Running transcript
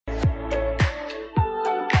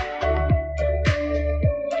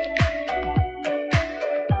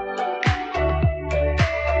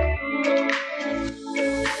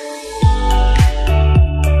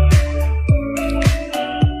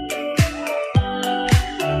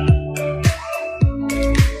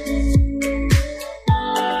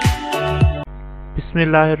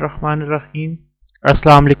बिस्मिल्लाहिर्रहमानिर्रहीम।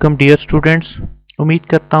 अस्सलाम वालेकुम डियर स्टूडेंट्स। उम्मीद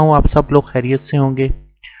करता हूँ आप सब लोग खैरियत से होंगे।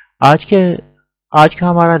 आज का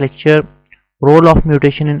हमारा lecture role of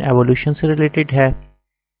mutation in evolution से रिलेटेड है।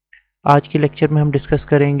 आज के लेक्चर में हम डिस्कस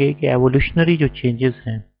करेंगे कि एवोल्यूशनरी जो चेंजेस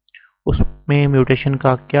हैं उसमें म्यूटेशन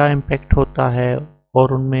का क्या इम्पेक्ट होता है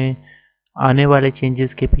और उनमें आने वाले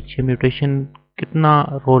चेंजेस के पीछे म्यूटेशन कितना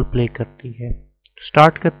रोल प्ले करती है।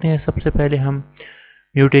 स्टार्ट करते हैं। सबसे पहले हम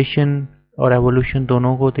म्यूटेशन और एवोल्यूशन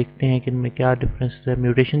दोनों को देखते हैं कि इनमें क्या डिफरेंस है।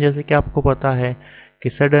 म्यूटेशन जैसे कि आपको पता है कि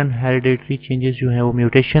सडन हेरिडेटरी चेंजेस जो हैं वो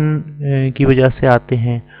म्यूटेशन की वजह से आते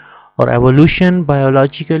हैं, और एवोल्यूशन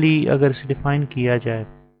बायोलॉजिकली अगर इसे डिफाइन किया जाए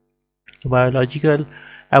तो biological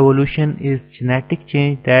evolution is genetic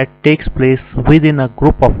change that takes place with in a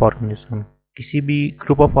group of organism. किसी भी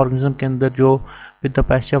ग्रुप ऑफ ऑर्गेनिज्म के अंदर जो with the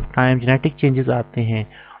passage of time genetic changes आते हैं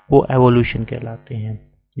वो एवोल्यूशन कहलाते हैं।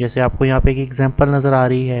 जैसे आपको यहाँ पे एक एग्जांपल नज़र आ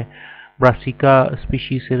रही है, ब्रासिका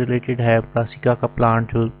स्पीशीज से रिलेटेड है। ब्रासिका का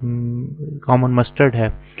प्लांट जो कॉमन मस्टर्ड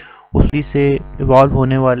है उसी से इवॉल्व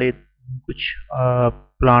होने वाले कुछ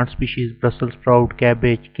plant species, Brussels sprout,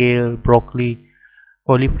 cabbage, केल, ब्रोकली,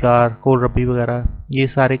 कॉलीफ्लावर, कोलरबी वगैरह, ये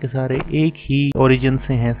सारे के सारे एक ही ओरिजिन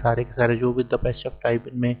से हैं। सारे के सारे जो with the passage of time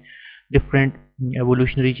इनमें डिफरेंट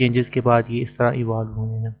एवोल्यूशनरी चेंजेस के बाद ये इस तरह इवॉल्व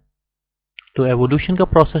हुए हैं। तो एवोल्यूशन का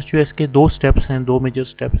प्रोसेस जो है इसके दो स्टेप्स हैं, दो मेजर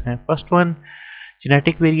स्टेप्स हैं। First one,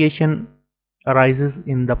 genetic variation arises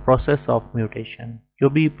in the process of mutation. जो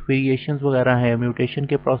भी वेरिएशंस वगैरह हैं म्यूटेशन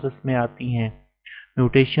के प्रोसेस में आती हैं।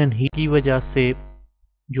 म्यूटेशन ही की वजह से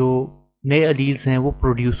जो नए एलील्स हैं वो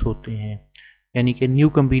प्रोड्यूस होते हैं, यानी कि न्यू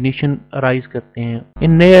कम्बिनेशन अराइज करते हैं।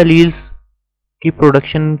 इन नए एलील्स की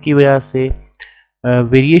प्रोडक्शन की वजह से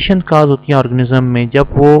वेरिएशन काज होती हैं ऑर्गेनिज्म में।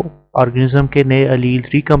 जब वो ऑर्गेनिज्म के नए एलील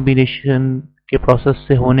रिकम्बिनेशन के प्रोसेस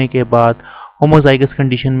से होने के बाद होमोजाइगस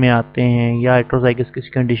कंडीशन में आते हैं या हेटेरोजाइगस किसी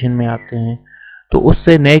कंडीशन में आते हैं तो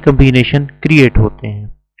उससे नए कम्बिनेशन क्रिएट होते हैं।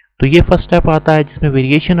 तो ये फर्स्ट स्टेप आता है जिसमें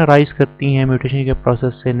वेरिएशन अराइज करती हैं म्यूटेशन के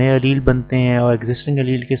प्रोसेस से, नए एलील बनते हैं और एग्जिस्टिंग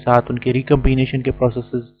एलील के साथ उनके रिकम्बिनेशन के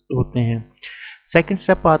प्रोसेस होते हैं। सेकेंड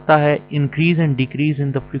स्टेप आता है increase and decrease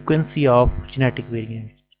in the frequency of genetic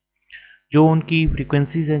variants. जो उनकी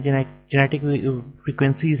फ्रीक्वेंसीज हैं, जेनेटिक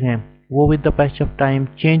फ्रीक्वेंसीज हैं, वो with the passage of time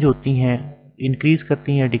change होती हैं, इंक्रीज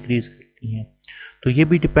करती हैं, डिक्रीज करती हैं। तो ये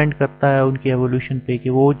भी डिपेंड करता है उनकी एवोल्यूशन पे कि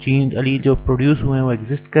वो जीन एलील जो प्रोड्यूस हुए हैं वो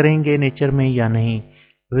एग्जिस्ट करेंगे नेचर में या नहीं,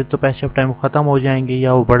 with the passage of time वो ख़त्म हो जाएंगे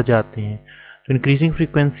या वो बढ़ जाते हैं। तो इंक्रीजिंग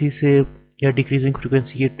फ्रीक्वेंसी से या डिक्रीजिंग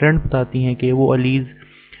फ्रीक्वेंसी ये ट्रेंड बताती हैं कि वो एलील्स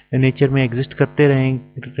नेचर में एग्जिस्ट करते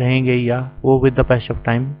रहेंगे या वो with the passage of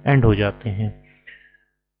time and हो जाते हैं।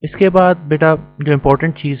 इसके बाद बेटा जो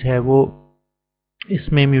इम्पोर्टेंट चीज़ है वो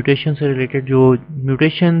इसमें म्यूटेशन से रिलेटेड जो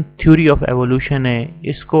म्यूटेशन थ्योरी ऑफ एवोल्यूशन है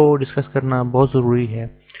इसको डिस्कस करना बहुत ज़रूरी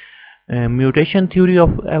है। म्यूटेशन थ्योरी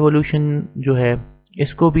ऑफ एवोल्यूशन जो है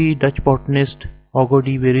इसको भी डच बॉटनिस्ट हुगो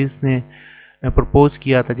डी वेरिस ने प्रपोज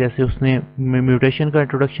किया था। जैसे उसने म्यूटेशन का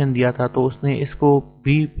इंट्रोडक्शन दिया था तो उसने इसको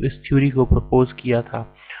भी, इस थ्योरी को प्रपोज किया था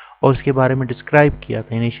और इसके बारे में डिस्क्राइब किया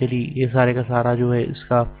था। इनिशियली ये सारे का सारा जो है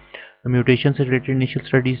इसका म्यूटेशन से रिलेटेड इनिशियल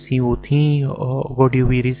स्टडीज थी वो थी हुगो डी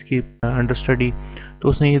वेरिस की अंडर स्टडी। तो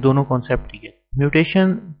उसने ये दोनों कॉन्सेप्ट दिए।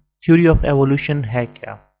 म्यूटेशन थ्योरी ऑफ एवोल्यूशन है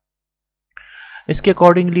क्या? इसके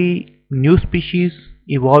accordingly new species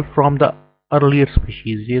evolve from the earlier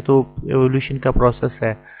species. ये तो एवोल्यूशन का प्रोसेस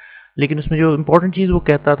है, लेकिन उसमें जो इम्पोर्टेंट चीज़ वो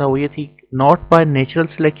कहता था वो ये थी, not by natural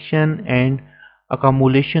selection and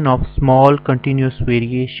accumulation of small continuous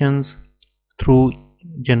variations through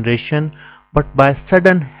generation, but by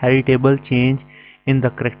sudden heritable change in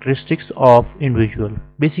the characteristics of individual।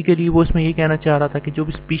 Basically वो इसमें ये कहना चाह रहा था कि जो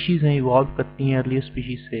भी स्पीशीज़ हैं इवॉल्व करती हैं अर्लियर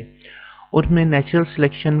स्पीशीज़ से, उनमें नेचुरल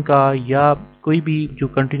सिलेक्शन का या कोई भी जो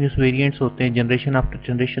कंटिन्यूस वेरिएंट्स होते हैं जनरेशन आफ्टर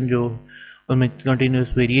जनरेशन, जो उनमें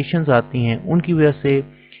कंटिन्यूस वेरिएशंस आती हैं उनकी वजह से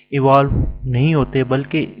इवॉल्व नहीं होते,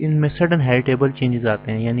 बल्कि इनमें सडन हेरिटेबल चेंजेस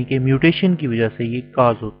आते हैं, यानी कि म्यूटेशन की वजह से ये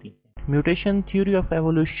काज होती है। Mutation theory of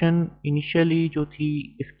evolution initially जो थी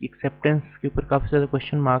इसकी एक्सेप्टेंस के ऊपर काफ़ी ज़्यादा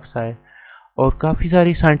क्वेश्चन मार्क्स आए और काफ़ी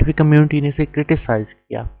सारी साइंटिफिक कम्युनिटी ने इसे क्रिटिसाइज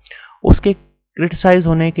किया। उसके क्रिटिसाइज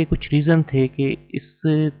होने के कुछ रीज़न थे कि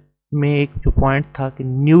इसमें एक जो पॉइंट था कि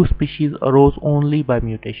new species arrows only by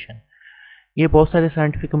mutation. ये बहुत सारे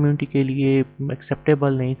साइंटिफिक कम्युनिटी के लिए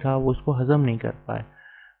एक्सेप्टेबल नहीं था, वो उसको हजम नहीं कर पाए।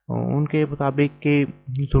 उनके मुताबिक कि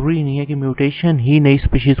ज़रूरी नहीं है कि म्यूटेशन ही नई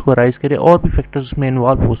स्पीशीज़ को राइज करे, और भी फैक्टर्स में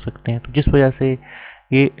इन्वॉल्व हो सकते हैं, तो जिस वजह से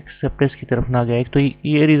ये एक्सेप्टेंस की तरफ ना गया। एक तो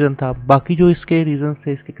ये रीज़न था। बाकी जो इसके रीज़न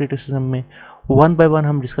थे इसके क्रिटिसिज्म में वन बाय वन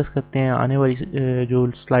हम डिस्कस करते हैं आने वाली जो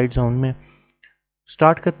स्लाइड्स हैं उनमें।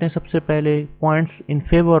 स्टार्ट करते हैं सबसे पहले points in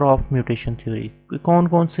favour of mutation theory. कौन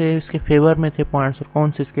कौन से इसके फेवर में थे पॉइंट्स और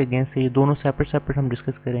कौन से इसके अगेंस्ट थे, ये दोनों सेपरेट हम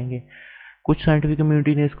डिस्कस करेंगे। कुछ साइंटिफिक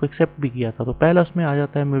कम्युनिटी ने इसको एक्सेप्ट भी किया था। तो पहला उसमें आ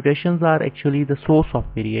जाता है mutations are actually the source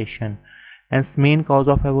of variation and main cause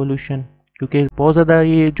of evolution. क्योंकि बहुत ज़्यादा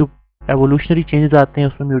ये जो एवोल्यूशनरी चेंजेस आते हैं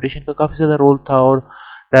उसमें म्यूटेशन का काफ़ी ज़्यादा रोल था और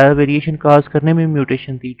ज़्यादा वेरिएशन काज करने में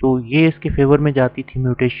म्यूटेशन थी, तो ये इसके फेवर में जाती थी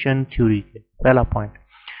म्यूटेशन थ्योरी के। पहला पॉइंट।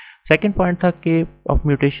 सेकेंड पॉइंट था कि ऑफ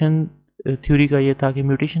म्यूटेशन थ्योरी का ये था कि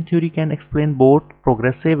mutation theory can explain both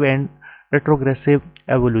progressive and retrogressive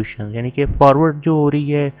evolution, यानी कि फॉरवर्ड जो हो रही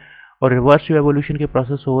है और रिवर्स जो एवोल्यूशन के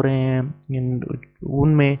प्रोसेस हो रहे हैं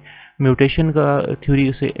उनमें म्यूटेशन का थ्योरी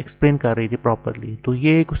उसे एक्सप्लेन कर रही थी प्रॉपरली। तो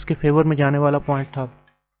ये एक उसके फेवर में जाने वाला पॉइंट था।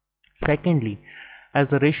 Secondly, as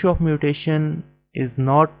the ratio of mutation is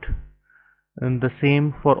not the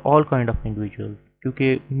same for all kind of individual,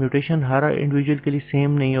 क्योंकि म्यूटेशन हर इंडिविजुअल के लिए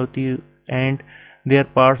सेम नहीं होती एंड देयर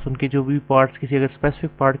पार्ट्स, उनके जो भी पार्ट्स किसी अगर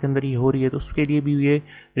स्पेसिफिक पार्ट के अंदर ही हो रही है तो उसके लिए भी ये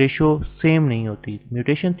रेशियो सेम नहीं होती।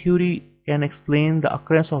 Mutation theory can explain the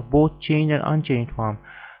occurrence of both change and unchange form.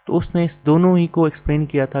 तो उसने इस दोनों ही को एक्सप्लेन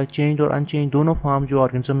किया था, चेंज और अनचेंज दोनों फॉर्म जो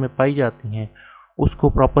ऑर्गेनिज्म में पाई जाती हैं उसको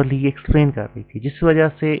प्रॉपरली एक्सप्लेन कर रही थी, जिस वजह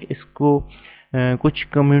से इसको कुछ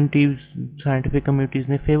कम्युनिटीज, साइंटिफिक कम्युनिटीज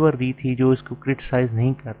ने फेवर दी थी जो इसको क्रिटिसाइज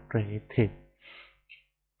नहीं कर रहे थे।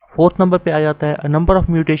 फोर्थ नंबर पे आ जाता है, a number of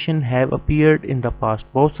mutation have appeared in the past.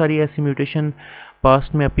 बहुत सारी ऐसी म्यूटेशन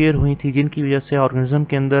पास्ट में अपीयर हुई थी जिनकी वजह से ऑर्गेनिज्म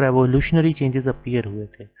के अंदर एवोल्यूशनरी चेंजेस अपीयर हुए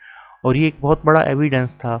थे, और ये एक बहुत बड़ा एविडेंस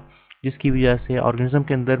था जिसकी वजह से ऑर्गेनिज्म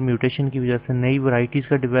के अंदर म्यूटेशन की वजह से नई वैरायटीज़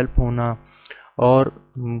का डेवलप होना और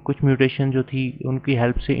कुछ म्यूटेशन जो थी उनकी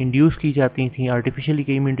हेल्प से इंड्यूस की जाती थी, आर्टिफिशियली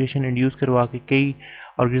कई म्यूटेशन इंड्यूस करवा के कई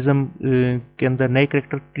ऑर्गेनिज्म के अंदर नए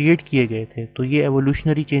करेक्टर क्रिएट किए गए थे। तो ये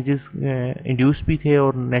एवोल्यूशनरी चेंजेस इंड्यूस भी थे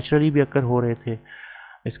और नेचुरली भी अकर हो रहे थे।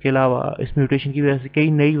 इसके अलावा इस म्यूटेशन की वजह से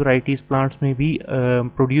कई नई वैरायटीज़ प्लांट्स में भी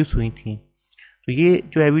प्रोड्यूस हुई थी। तो ये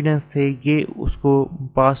जो एविडेंस थे ये उसको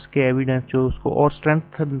पास्ट के एविडेंस जो उसको और स्ट्रेंथ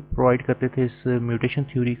प्रोवाइड करते थे इस म्यूटेशन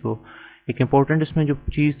थ्योरी को। एक इम्पॉर्टेंट इसमें जो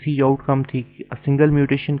चीज़ थी, जो आउटकम थी, a single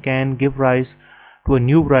mutation can give rise to a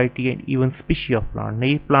new variety and even species of plant.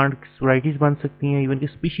 नई प्लांट वैरायटीज बन सकती हैं, इवन की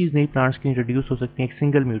स्पीशीज नई प्लांट्स की इंट्रोड्यूस हो सकती हैं एक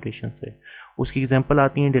सिंगल म्यूटेशन से। उसकी एग्जांपल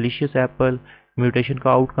आती हैं डिलीशियस एप्पल, म्यूटेशन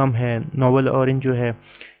का आउटकम है। नोवेल ऑरेंज जो है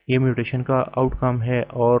ये म्यूटेशन का आउटकम है,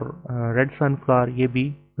 और रेड सनफ्लावर ये भी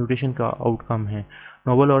म्यूटेशन का आउटकम है।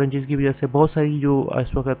 नोवेल ऑरेंजेस की वजह से बहुत सारी जो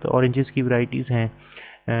इस वक्त ऑरेंजेस की वैरायटीज़ हैं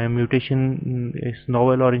म्यूटेशन, इस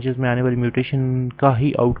नोवेल ऑरेंजेस में आने वाली म्यूटेशन का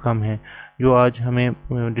ही आउटकम है जो आज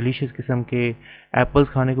हमें डिलीशियस किस्म के एप्पल्स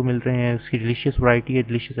खाने को मिल रहे हैं। उसकी डिलीशियस वैरायटी है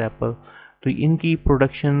डिलीशियस एप्पल। तो इनकी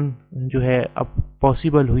प्रोडक्शन जो है अब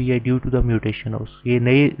पॉसिबल हुई है ड्यू टू द म्यूटेशन। ये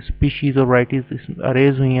नए स्पीशीज़ और वैरायटीज़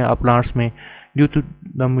अरेज हुई हैं प्लांट्स में ड्यू टू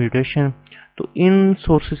द म्यूटेशन। तो इन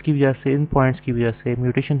सोर्सेज की वजह से, इन पॉइंट्स की वजह से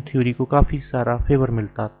म्यूटेशन थ्योरी को काफ़ी सारा फेवर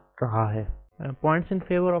मिलता रहा है। Points in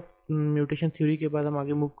favour of mutation theory के बाद हम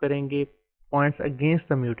आगे मूव करेंगे points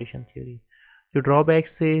against the mutation theory. जो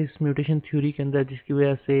ड्रॉबैक्स थे इस म्यूटेशन थ्योरी के अंदर जिसकी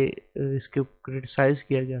वजह से इसको क्रिटिसाइज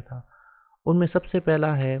किया गया था, उनमें सबसे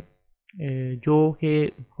पहला है जो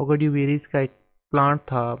कि होगोडीवेरिस का एक प्लांट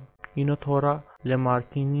था, इनोथोरा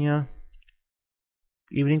लेमार्किनिया,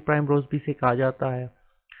 इवनिंग प्राइम रोज भी से कहा जाता है,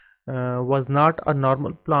 was not a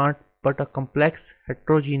normal plant but a complex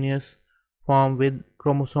heterogeneous form with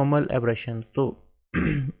chromosomal aberrations। तो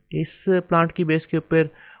इस प्लांट की बेस के ऊपर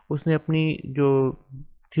उसने अपनी जो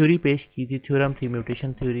थ्योरी पेश की थी, थ्योरम थी,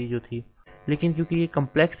 म्यूटेशन थ्योरी जो थी, लेकिन क्योंकि ये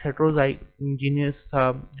कम्प्लेक्स हेट्रोजीनियस था,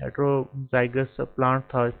 हेट्रोजाइगस प्लांट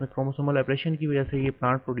था, इसमें क्रोमोसोमल एब्रेशन की वजह से ये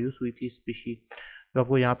प्लांट प्रोड्यूस हुई थी स्पीशी, जो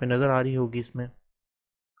आपको यहाँ पे नज़र आ रही होगी। इसमें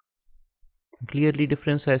क्लियरली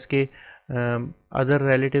डिफरेंस है इसके अदर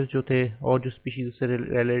रिलेटिव्स जो थे और जो स्पीशीज से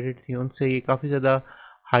रिलेटेड थी उनसे ये काफ़ी ज़्यादा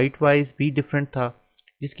हाइट वाइज भी डिफरेंट था,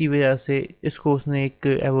 जिसकी वजह से इसको उसने एक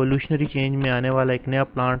एवोल्यूशनरी चेंज में आने वाला एक नया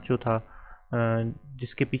प्लांट जो था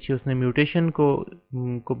जिसके पीछे उसने म्यूटेशन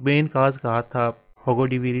को मेन काज कहा था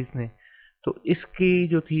होगोडीवेरिस ने। तो इसकी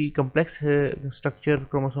जो थी कम्प्लेक्स स्ट्रक्चर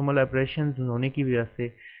क्रोमोसोमल एब्रेशन होने की वजह से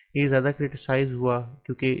ये ज़्यादा क्रिटिसाइज हुआ,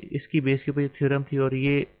 क्योंकि इसकी बेस के ऊपर थ्योरम थी और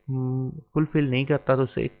ये फुलफिल नहीं करता, तो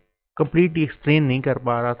उसे कंप्लीटली एक्सप्लेन नहीं कर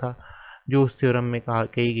पा रहा था जो उस थ्योरम में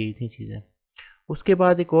कही गई थी चीज़ें। उसके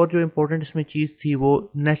बाद एक और जो इम्पोर्टेंट इसमें चीज़ थी वो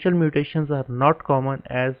natural mutations are not common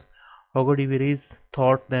as होगोडीवेरिस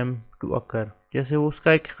thought them to occur. जैसे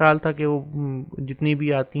उसका एक ख्याल था कि वो जितनी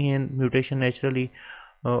भी आती हैं म्यूटेशन नेचुरली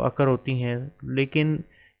अकर होती हैं, लेकिन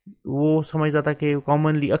वो समझता था कि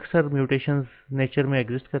कॉमनली अक्सर म्यूटेशंस नेचर में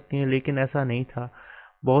एग्जिस्ट करती हैं, लेकिन ऐसा नहीं था।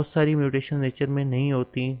 बहुत सारी म्यूटेशन नेचर में नहीं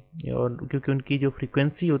होती, और क्योंकि उनकी जो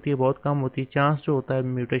फ्रीक्वेंसी होती है बहुत कम होती है, चांस जो होता है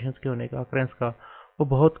म्यूटेशंस के होने का, अकरेंस का, वो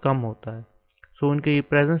बहुत कम होता है। सो उनकी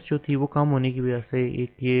प्रेजेंस जो थी वो कम होने की वजह से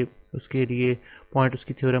एक ये उसके लिए पॉइंट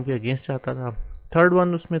उसकी थ्योरम के अगेंस्ट आता था। थर्ड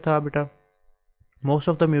वन उसमें था बेटा most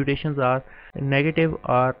of the mutations are negative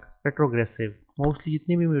और रेट्रोग्रेसिव। मोस्टली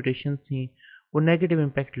जितनी भी म्यूटेशंस थी वो नेगेटिव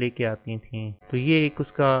इम्पैक्ट लेके आती थी, तो ये एक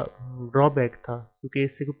उसका ड्रॉबैक था, क्योंकि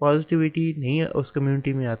इससे कोई पॉजिटिविटी नहीं उस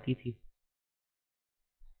कम्युनिटी में आती थी।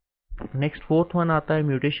 नेक्स्ट फोर्थ वन आता है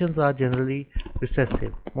mutations are generally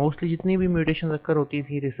recessive. Mostly जितनी भी म्यूटेशंस अक्कर होती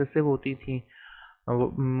थी रिसेसिव होती थी।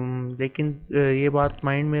 लेकिन ये बात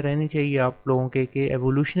माइंड में रहनी चाहिए आप लोगों के कि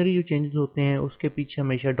एवोल्यूशनरी जो चेंजेस होते हैं उसके पीछे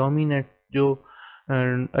हमेशा डोमिनेंट जो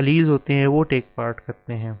अलील्स होते हैं वो टेक पार्ट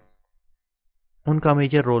करते हैं, उनका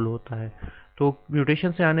मेजर रोल होता है। तो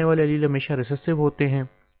म्यूटेशन से आने वाले एलील हमेशा रिसेसिव होते हैं,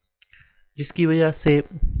 जिसकी वजह से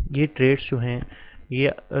ये ट्रेड्स जो हैं ये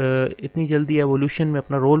इतनी जल्दी एवोल्यूशन में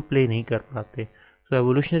अपना रोल प्ले नहीं कर पाते। तो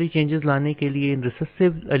एवोल्यूशनरी चेंजेस लाने के लिए इन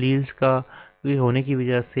रिसेसिव एलील्स का होने की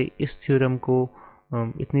वजह से इस थ्योरम को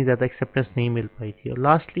इतनी ज़्यादा एक्सेप्टेंस नहीं मिल पाई थी। और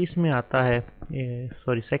लास्टली इसमें आता है,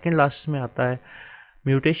 सेकेंड लास्ट में आता है,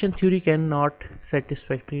 mutation theory can not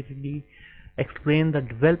सेटिस्फैक्टरीली explain the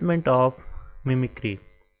development of mimicry,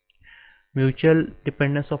 mutual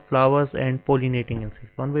dependence of flowers and pollinating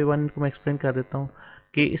insects. One by one इनको मैं एक्सप्लेन कर देता हूँ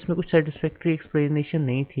कि इसमें कुछ सेटिस्फैक्ट्री एक्सप्लेनेशन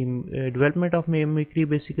नहीं थी। Development of mimicry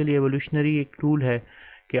basically evolutionary एक टूल है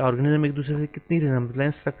कि ऑर्गेनिज्म एक दूसरे से कितनी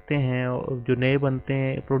रिजेम्बलेंस रखते हैं, और जो नए बनते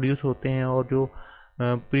हैं प्रोड्यूस होते हैं, और जो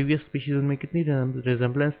प्रीवियस स्पीशीज उनमें कितनी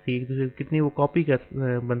रिजेम्बलेंस थी एक दूसरे से, कितनी वो कॉपी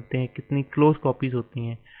कर बनते हैं, कितनी क्लोज कॉपीज होती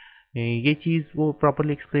हैं, ये चीज़ वो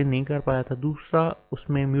प्रॉपरली एक्सप्लेन नहीं कर पाया था। दूसरा,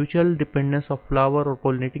 उसमें म्यूचुअल डिपेंडेंस ऑफ फ्लावर और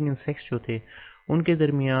पोलिनेटिंग इंसेक्ट्स जो थे उनके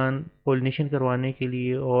दरमियान पोलिनेशन करवाने के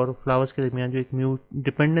लिए, और फ्लावर्स के दरमियान जो एक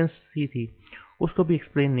डिपेंडेंसी थी उसको भी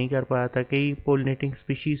एक्सप्लेन नहीं कर पाया था। कई पोलिनेटिंग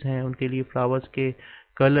स्पीशीज़ हैं उनके लिए फ्लावर्स के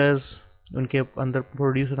कलर्स, उनके अंदर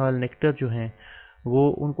प्रोड्यूस होने वाले नेक्टर जो हैं वो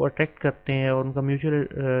उनको अट्रैक्ट करते हैं, और उनका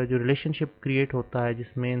म्यूचुअल जो रिलेशनशिप क्रिएट होता है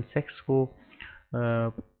जिसमें इंसेक्ट्स को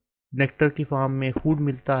नेक्टर की फॉर्म में फूड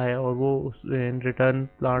मिलता है, और वो इन रिटर्न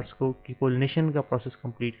प्लांट्स को की पोलिनेशन का प्रोसेस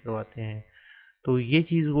कंप्लीट करवाते हैं। तो ये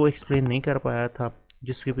चीज़ वो एक्सप्लेन नहीं कर पाया था,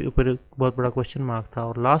 जिसके ऊपर बहुत बड़ा क्वेश्चन मार्क था।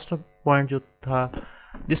 और लास्ट पॉइंट जो था,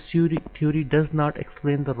 this theory does not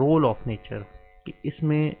explain the role of nature, कि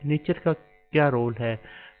इसमें नेचर का क्या रोल है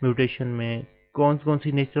म्यूटेशन में, कौन कौन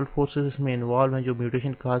सी नेचुरल फोर्सेस इसमें इन्वॉल्व हैं जो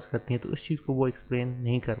म्यूटेशन काज करती हैं, तो इस चीज़ को वो एक्सप्लेन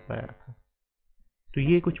नहीं कर पाया था। तो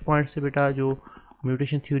ये कुछ पॉइंट्स थे बेटा जो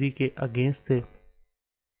म्यूटेशन थ्योरी के अगेंस्ट थे।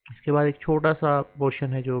 इसके बाद एक छोटा सा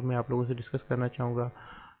पोर्शन है जो मैं आप लोगों से डिस्कस करना चाहूँगा,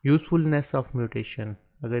 यूजफुलनेस ऑफ म्यूटेशन।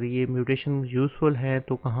 अगर ये म्यूटेशन यूजफुल है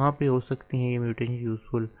तो कहाँ पे हो सकती हैं ये म्यूटेशन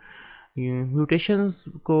यूजफुल। म्यूटेशंस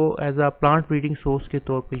को as a plant breeding source के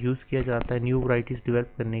तौर पे यूज़ किया जाता है न्यू वैरायटीज़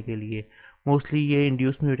डेवलप करने के लिए। मोस्टली ये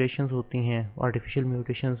इंड्यूस म्यूटेशंस होती हैं, आर्टिफिशियल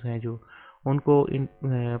म्यूटेशंस हैं जो उनको इन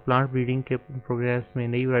प्लांट ब्रीडिंग के प्रोग्रेस में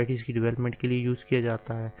नई वैरायटीज़ की डेवलपमेंट के लिए यूज़ किया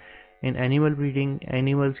जाता है। इन एनिमल ब्रीडिंग,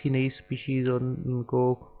 एनिमल्स की नई स्पीशीज़ और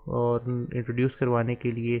उनको और इंट्रोड्यूस करवाने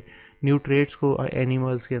के लिए न्यू ट्रेड्स को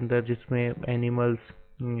एनिमल्स के अंदर, जिसमें एनिमल्स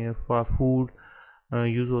फूड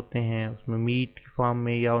यूज़ होते हैं, उसमें मीट फार्म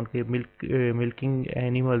में, या उनके मिल्किंग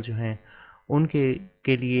एनिमल जो हैं उनके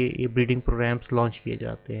के लिए ये ब्रीडिंग प्रोग्राम्स लॉन्च किए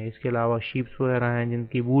जाते हैं। इसके अलावा शीप्स वगैरह हैं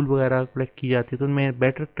जिनकी वूल वगैरह कलेक्ट की जाती है, तो उनमें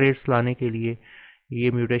बेटर ट्रेड्स लाने के लिए ये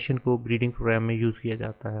म्यूटेशन को ब्रीडिंग प्रोग्राम में यूज़ किया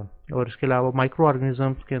जाता है। और इसके अलावा माइक्रो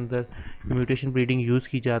ऑर्गेनिजम्स के अंदर म्यूटेशन ब्रीडिंग यूज़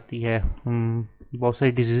की जाती है बहुत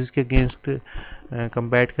सारी डिजीज़ के अगेंस्ट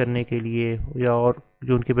कम्बैट करने के लिए, या और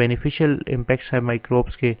जो उनके बेनिफिशियल इम्पैक्ट्स हैं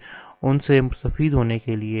माइक्रोब्स के उनसे मुस्तफ़ीद होने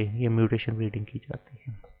के लिए ये म्यूटेशन ब्रीडिंग की जाती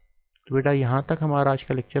है। तो बेटा यहाँ तक हमारा आज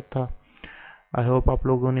का लेक्चर था। आई होप आप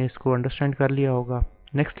लोगों ने इसको अंडरस्टैंड कर लिया होगा।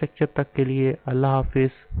 नेक्स्ट लेक्चर तक के लिए अल्लाह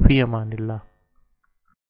हाफिज़, फ़ी अमानिल्लाह।